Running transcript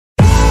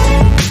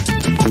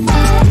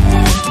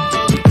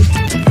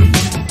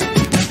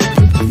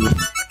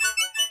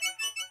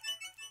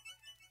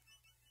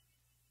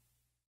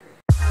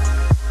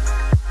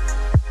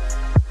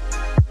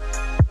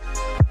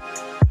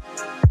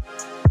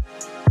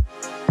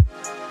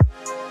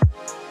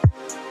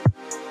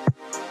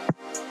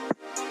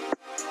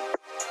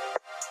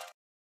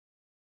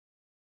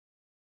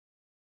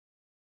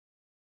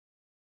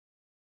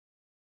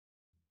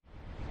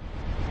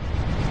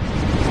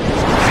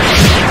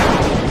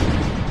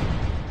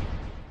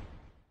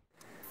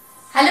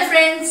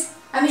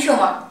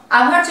সোমা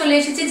আবার চলে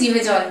এসেছি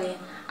জিভে জল নিয়ে।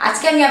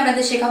 আজকে আমি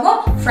আপনাদের শেখাবো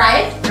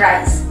ফ্রাইড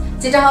রাইস,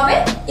 যেটা হবে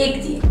এগ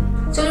দিয়ে।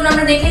 চলুন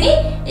আমরা দেখে নিই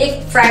এগ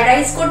ফ্রাইড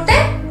রাইস করতে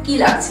কি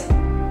লাগছে।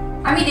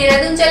 আমি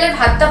দেরাদুন চালের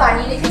ভাতটা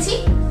বানিয়ে রেখেছি।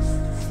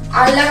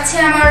 আর লাগছে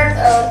আমার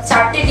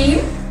 4টে ডিম,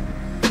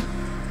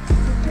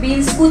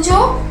 বিনস কুচো,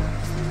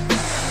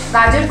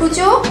 গাজর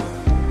কুচো,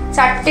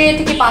 4টে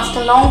থেকে 5টা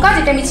লঙ্কা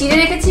যেটা আমি চিড়ে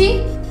রেখেছি,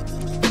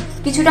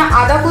 কিছুটা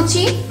আদা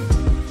কুচি,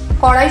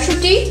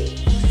 কড়াইশুঁটি,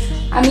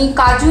 আমি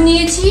কাজু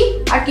নিয়েছি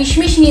আর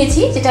কিশমিশ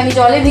নিয়েছি যেটা আমি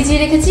জলে ভিজিয়ে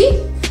রেখেছি।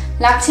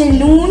 লাগছে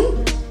নুন,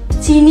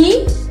 চিনি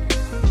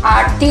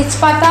আর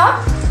তেজপাতা,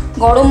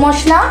 গরম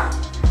মশলা,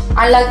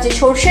 আর লাগছে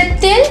সর্ষের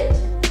তেল,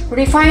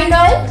 রিফাইন্ড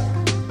অয়েল,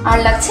 আর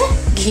লাগছে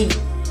ঘি।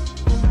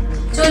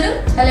 চলুন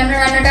তাহলে আমরা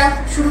রান্নাটা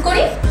শুরু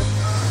করি।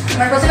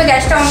 আমরা প্রথমে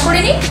গ্যাসটা অন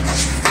করে নিই।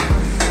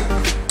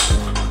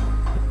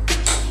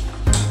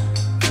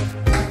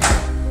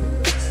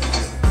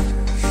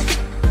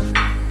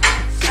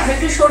 আমি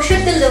একটু সর্ষের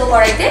তেল দেবো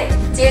কড়াইতে,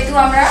 যেহেতু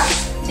আমরা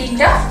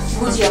ডিমটা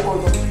ভুজিয়া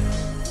করবো।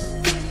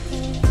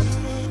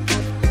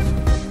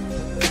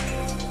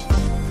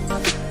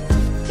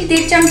 এই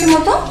 1.5 চামচের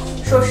মতো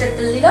সর্ষের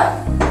তেল দিলাম।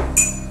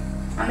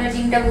 আমরা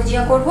ডিমটা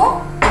ভুজিয়া করব,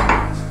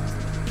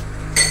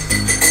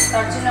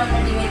 তার জন্য আমরা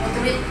ডিমের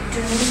ভেতরে একটু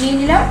নুন নিয়ে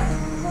নিলাম।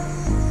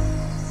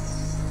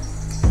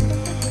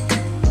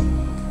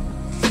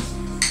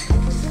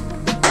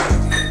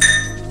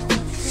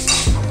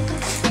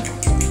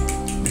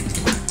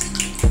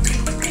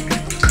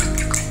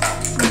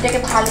 এটাকে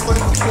ভালো করে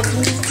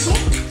ফেটিয়ে নিচ্ছি।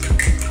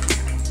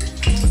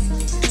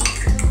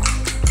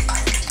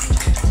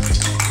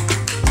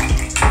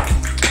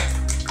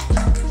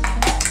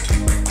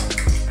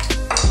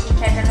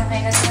 ফেটানো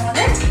হয়ে গেছে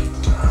আমাদের।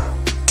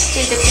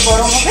 তেলটা একটু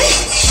গরম হবে।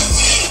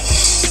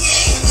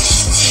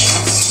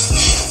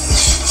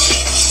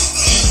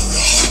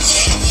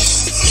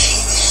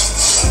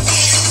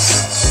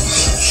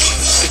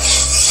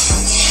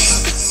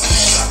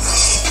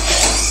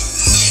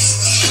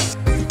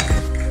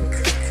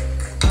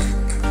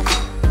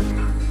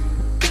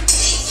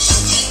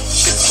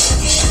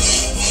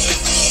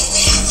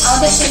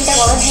 আমাদের তেলটা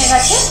গরম হয়ে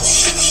গেছে,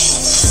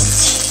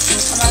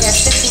 আমার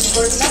গ্যাসটা ঠিক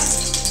করে দিলাম।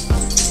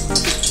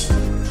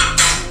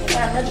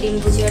 এবার আমরা ডিম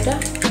ভুজিয়াটা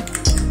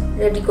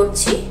রেডি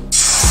করছি।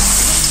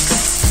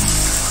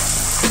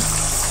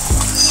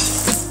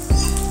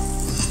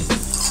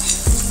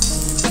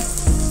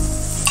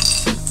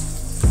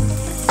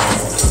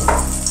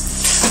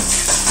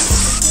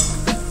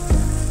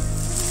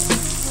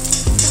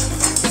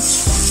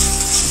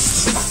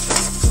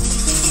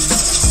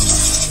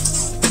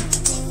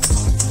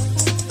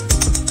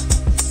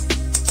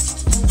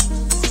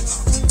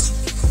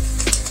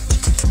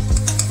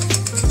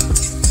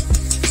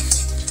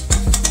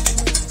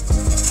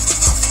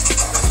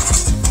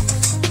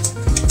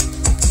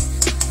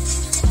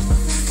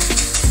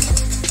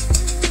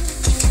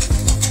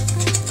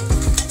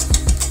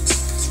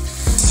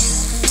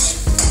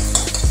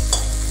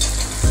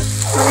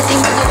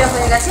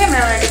 হয়ে গেছে,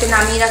 আমরা এটাকে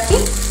নামিয়ে রাখি।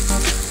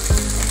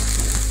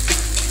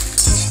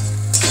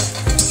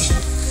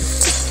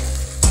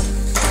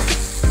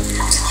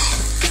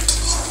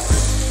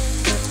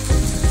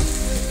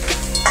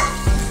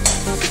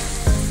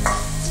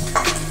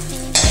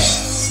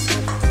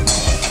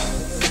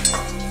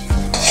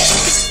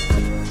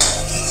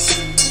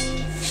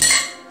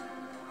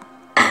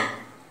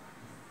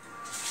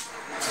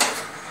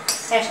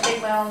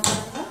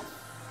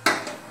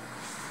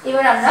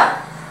 এবার আমরা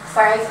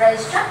ফ্রাইড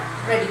রাইসটা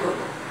রেডি করব।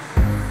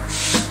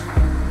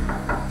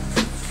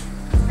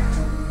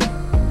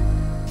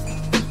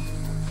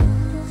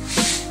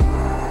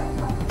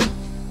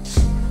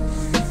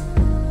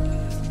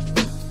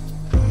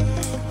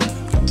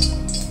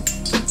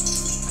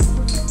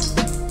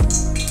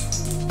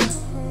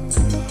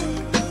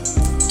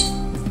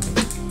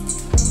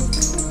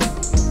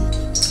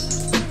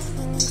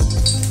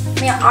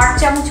 আমি 8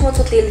 চামচ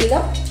মতো তেল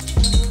দিলাম,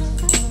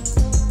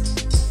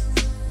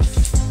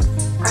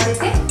 আর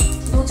এতে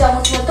 2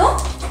 চামচ মতো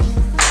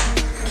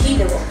ঘি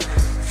দেব।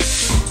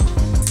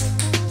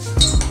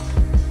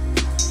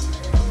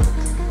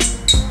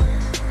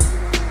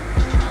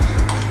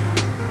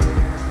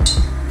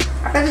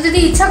 আপনাদের যদি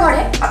ইচ্ছা করে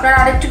আপনারা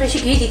আরেকটু বেশি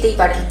ঘি দিতেই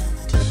পারেন।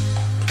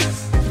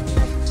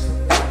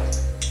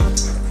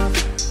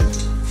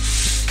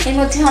 এর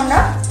মধ্যে আমরা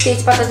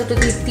তেজপাতা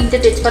 3টে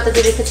তেজপাতা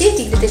দিয়ে রেখেছি,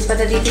 3টে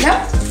তেজপাতা দিয়ে দিলাম,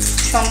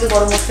 সঙ্গে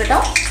গরম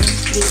মশলাটাও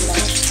দিয়ে দিলাম।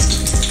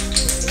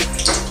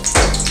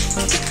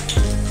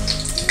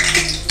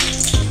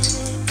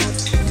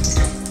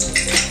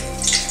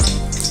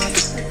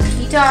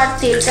 ঘিটা আর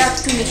তেলটা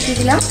একটু মিশিয়ে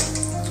দিলাম।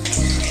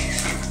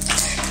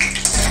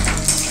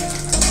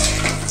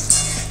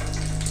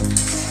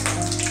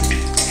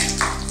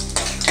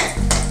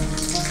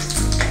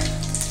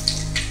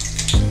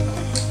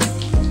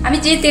 আমি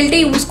যে তেলটা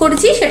ইউজ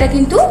করেছি সেটা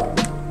কিন্তু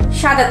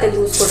সাদা তেল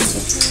ইউজ করেছি।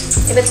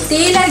 এবার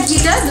তেল আর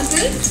ঘিটা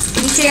দুটোই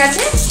মিশে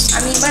গেছে।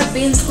 আমি এবার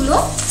বিনসগুলো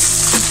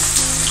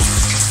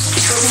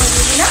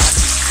দিয়ে দিলাম।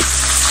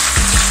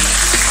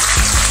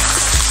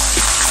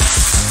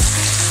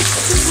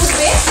 একটু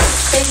ফুটবে,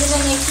 সেই জন্য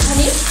আমি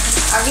একটুখানি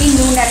আগেই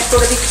নুন অ্যাড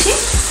করে দিচ্ছি।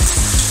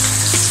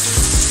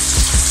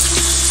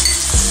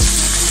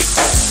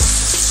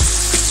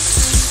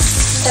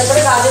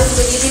 তারপরে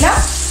গাজরগুলো দিয়ে দিলাম।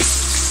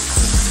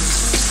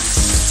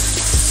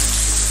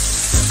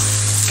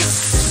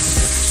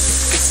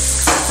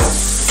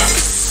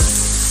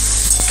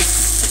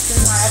 একটু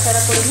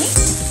নাড়াচাড়া করে নিই।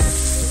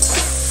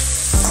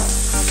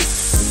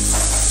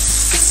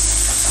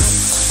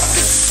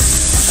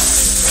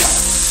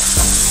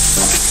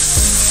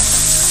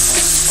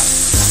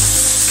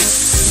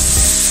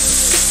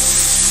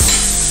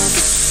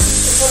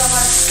 এরপর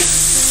আমার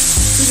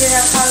চিড়ে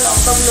রাখা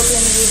লঙ্কাগুলোকে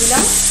আমি দিয়ে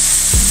দিলাম।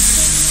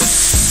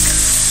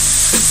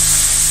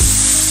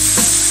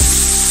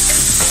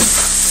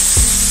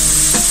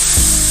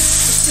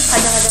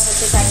 ভাজা ভাজা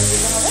হতে চালিয়ে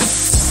দিতে হবে।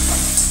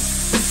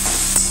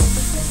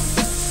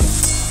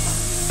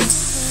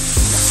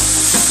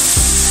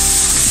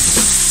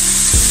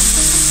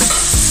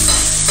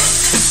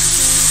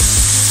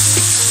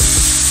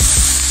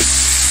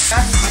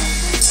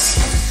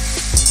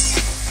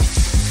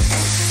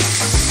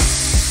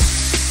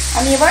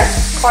 আমি এবার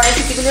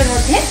কড়াইশুঁটিগুলোর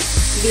মধ্যে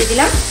দিয়ে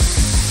দিলাম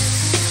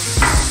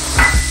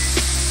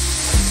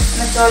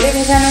জলে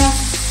ভেজানো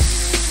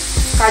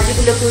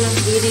কাজুগুলোকে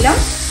দিয়ে দিলাম।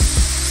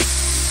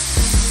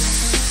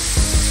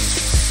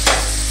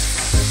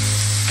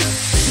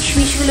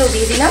 কিশমিশগুলো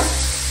দিয়ে দিলাম।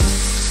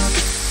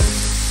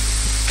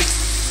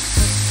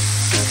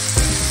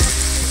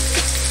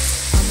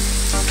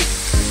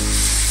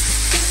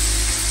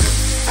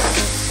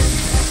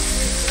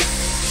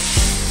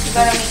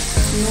 এবার আমি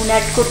নুন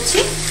অ্যাড করছি।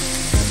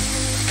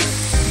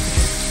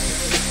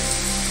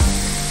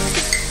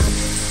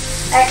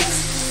 এক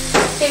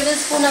টেবিল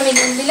স্পুন আমি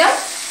নুন দিলাম।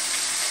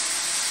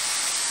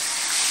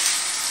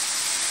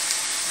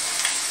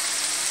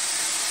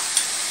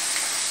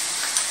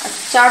 আর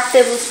 4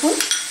 টেবিল স্পুন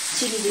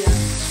চিনি দিলাম।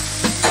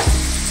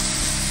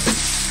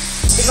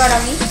 এবার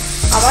আমি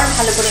আবার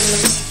ভালো করে এগুলো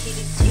মিশিয়ে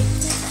দিচ্ছি।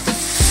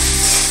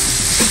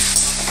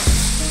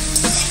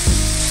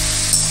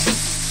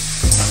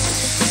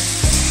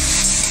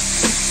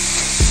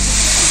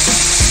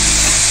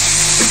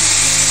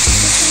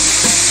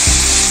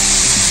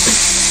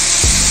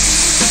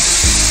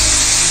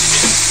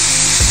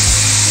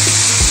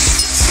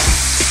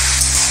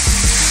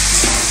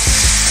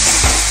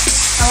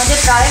 আমাদের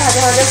প্রায়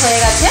ভাজা ভাজা হয়ে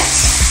গেছে।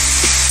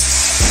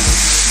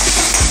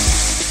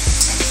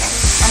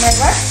 আমরা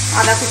এবার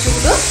আদা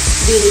কুচিগুলো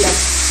দিয়ে দিলাম।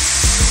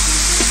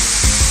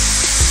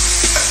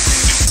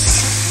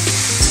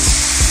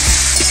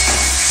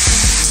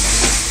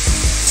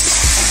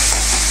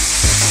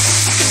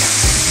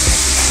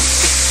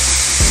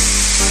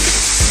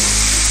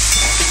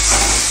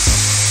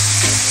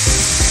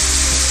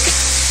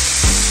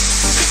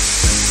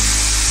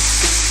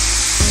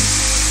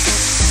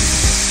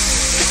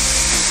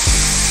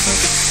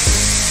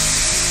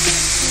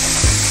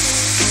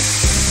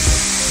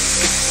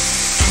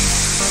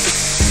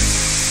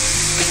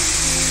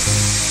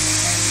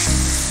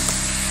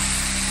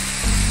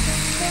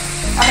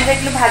 আমাদের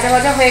এগুলো ভাজা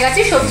ভাজা হয়ে গেছে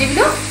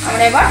সবজিগুলো।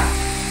 আমরা এবার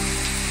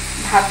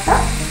ভাতটা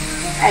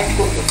অ্যাড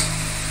করব।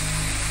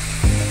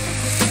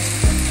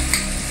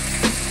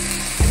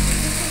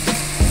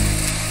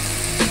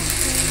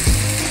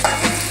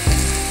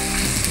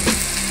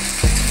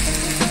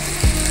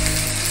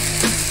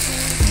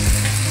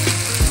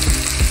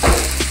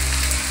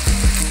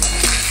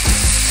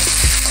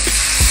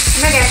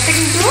 আমরা গ্যাসটা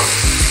কিন্তু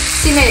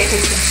সিমে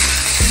রেখেছি।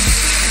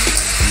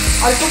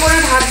 অল্প করে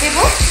ভাত দেব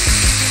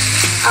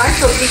আর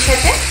সবজির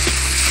সাথে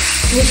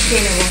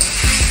মিশিয়ে নেব।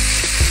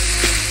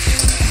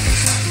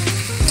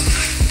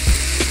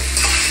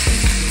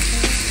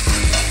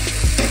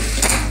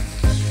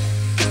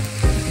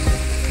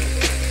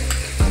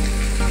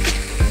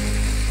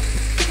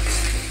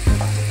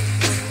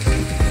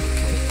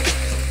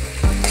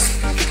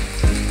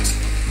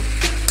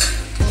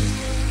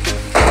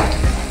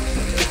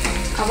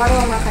 আবারও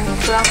আমরা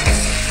খানিকটা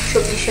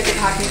সবজির সাথে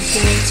ভাত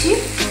মিশিয়ে নিচ্ছি।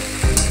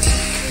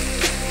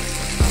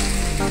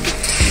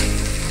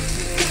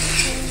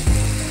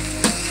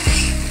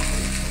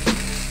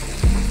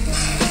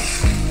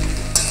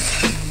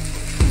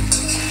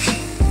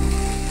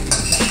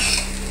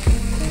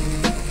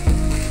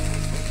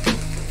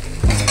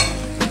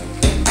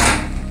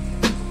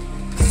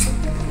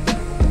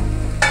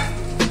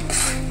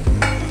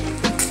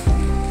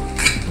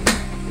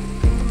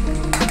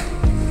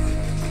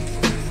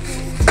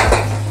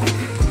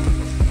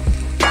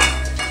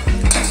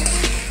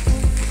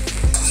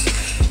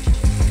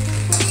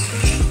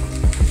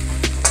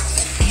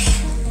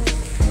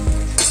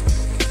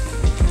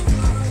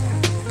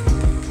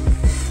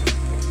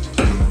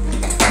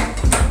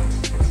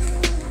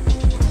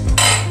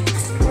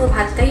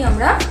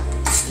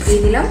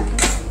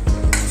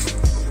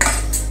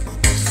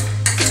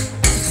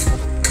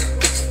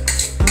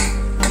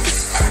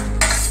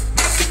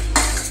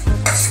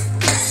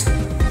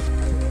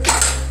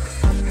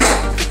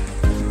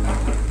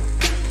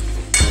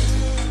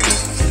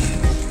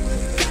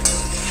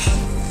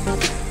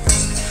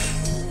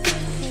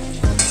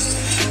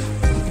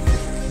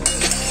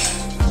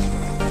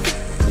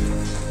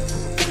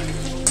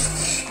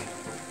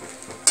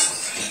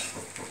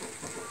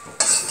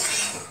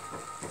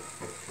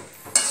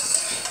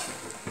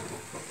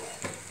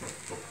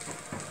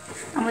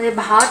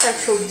 আমাদের ভাত আর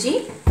সবজি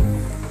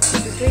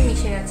দুটোই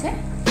মিশে গেছে।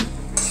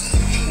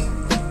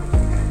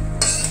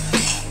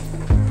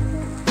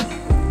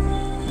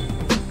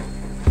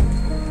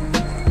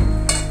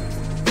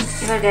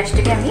 এবার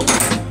গ্যাসটাকে আমি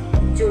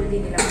জোর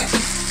দিয়ে দিলাম।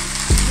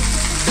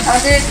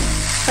 আমাদের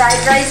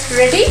ফ্রাইড রাইস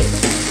রেডি।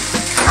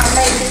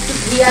 আমরা এতে একটু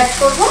ঘি অ্যাড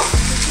করবো।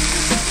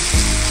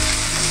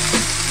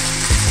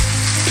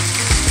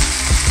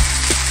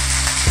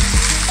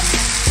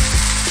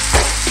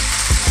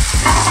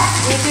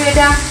 যেহেতু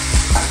এটা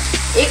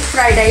এগ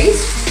ফ্রাইড রাইস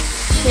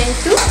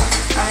সেহেতু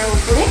আমরা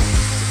উপরে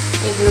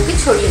এগুলোকে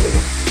ছড়িয়ে দেবো।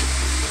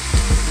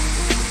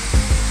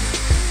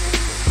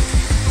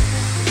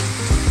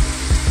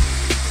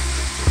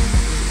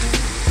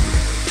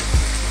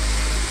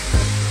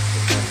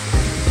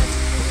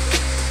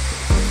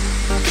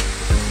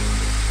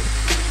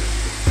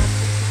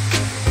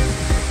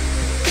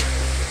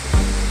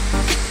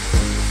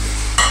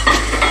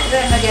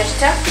 আমরা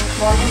গ্যাসটা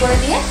বন্ধ করে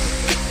দিয়ে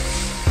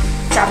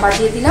চাপা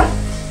দিয়ে দিলাম।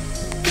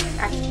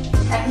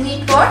 1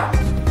 মিনিট পর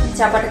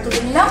চাপাটা তুলে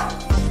নিলাম।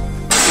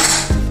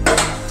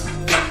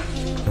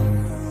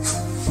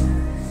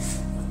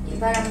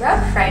 এবার আমরা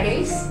ফ্রাইড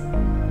রাইস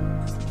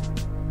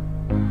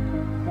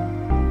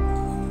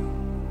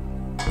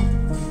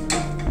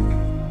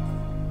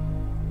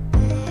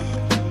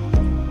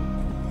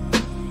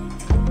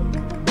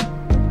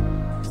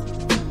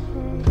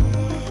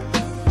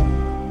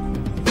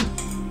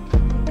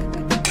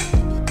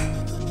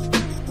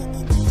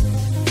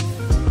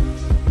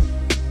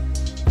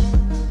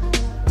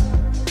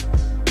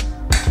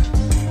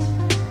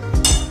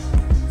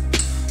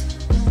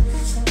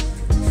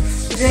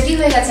রেডি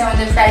হয়ে গেছে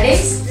আমাদের ফ্রাইড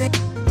রাইস।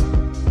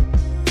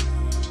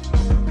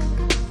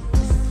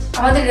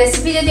 আমাদের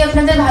রেসিপি যদি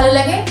আপনাদের ভালো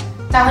লাগে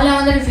তাহলে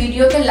আমাদের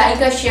ভিডিওকে লাইক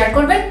আর শেয়ার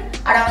করবেন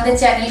আর আমাদের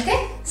চ্যানেলকে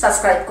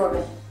সাবস্ক্রাইব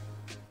করবেন।